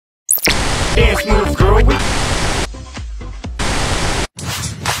dance moves, girl.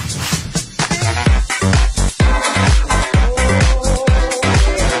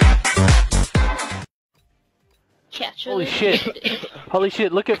 Holy shit. Holy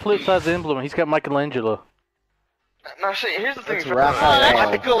shit, look at Flipside's emblem. He's got Michelangelo. No shit, here's the thing. That's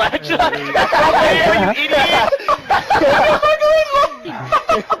Raphael. Michelangelo. You idiot.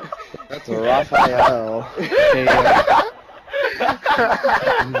 That's Raphael.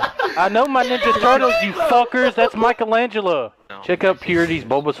 I know my Ninja Turtles, you fuckers. That's Michelangelo. Check out Purity's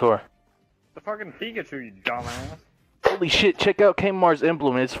Bulbasaur. The fucking Pikachu, you dumbass. Holy shit, check out Kmar's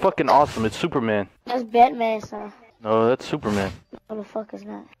emblem. It's fucking awesome. It's Superman. That's Batman, son. No, that's Superman. What the fuck is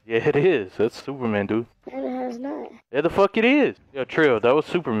that? Yeah, it is. That's Superman, dude. No, the hell is not. Yeah, the fuck it is. Yo, Trio, that was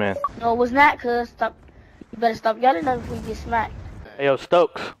Superman. No, it was not, cuz. Stop. You better stop yelling at us before you get smacked. Hey, yo,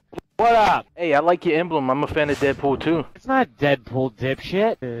 Stokes. What up? Hey, I like your emblem. I'm a fan of Deadpool, too. It's not Deadpool,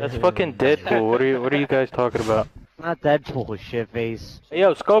 dipshit. That's fucking Deadpool. What are you guys talking about? It's not Deadpool, shitface. Hey,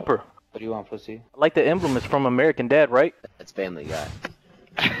 yo, Scoper. What do you want, pussy? I like the emblem. It's from American Dad, right? That's Family Guy.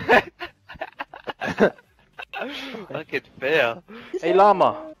 Fucking fail. Hey,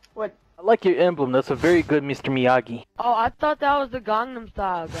 Llama. What? I like your emblem. That's a very good Mr. Miyagi. Oh, I thought that was the Gangnam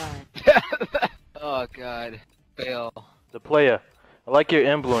Style guy. Oh god. Fail. The player. I like your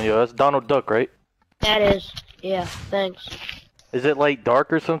emblem, yo. That's Donald Duck, right? That is. Yeah, thanks. Is it like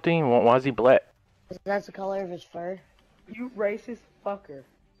dark or something? Why is he black? That's the color of his fur. You racist fucker.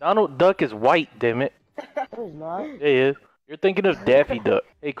 Donald Duck is white, damn it. No, he's not. Yeah, he is. You're thinking of Daffy Duck.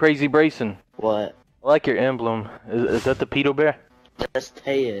 Hey, Crazy Brayson. What? I like your emblem. Is that the Pedo Bear? That's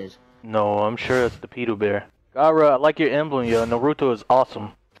Tayez. No, I'm sure that's the Pedo Bear. Gara, I like your emblem, yo. Naruto is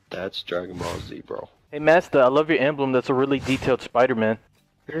awesome. That's Dragon Ball Z, bro. Hey, Master, I love your emblem. That's a really detailed Spider-Man.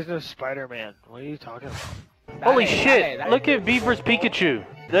 There's no Spider-Man. What are you talking about? Holy shit! Look at Beaver's Pikachu.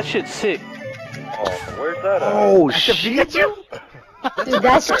 That shit's sick. Oh, where's that at? Oh, shit. Dude,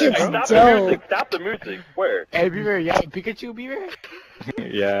 that shit's Stop the dope. music! Stop the music! Where? Hey, Beaver, yeah, Pikachu, Beaver?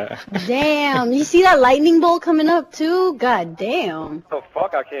 Yeah. Damn, you see that lightning bolt coming up too? God damn. The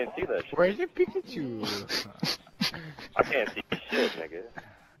fuck? I can't see that shit. Where's your Pikachu? I can't see shit, nigga.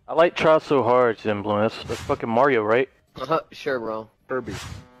 I like Try So Hard's emblem. That's fucking Mario, right? Sure, bro. Kirby.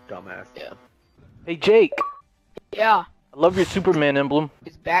 Dumbass. Yeah. Hey, Jake. Yeah. I love your Superman emblem.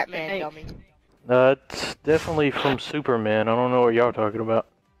 It's Batman, dummy. It's definitely from Superman. I don't know what y'all talking about.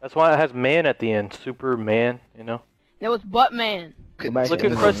 That's why it has man at the end. Superman, you know? That was Buttman. Look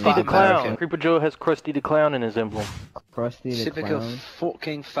at Krusty the Clown. Creeper Joe has Krusty the Clown in his emblem. Krusty the Typical Clown.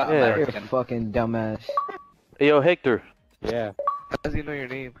 fucking fat Yeah. You're a American. fucking dumbass. Hey, yo, Hector. Yeah. How does he know your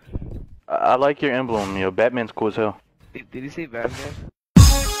name? I like your emblem, yo. Batman's cool as hell. Did he say Batman?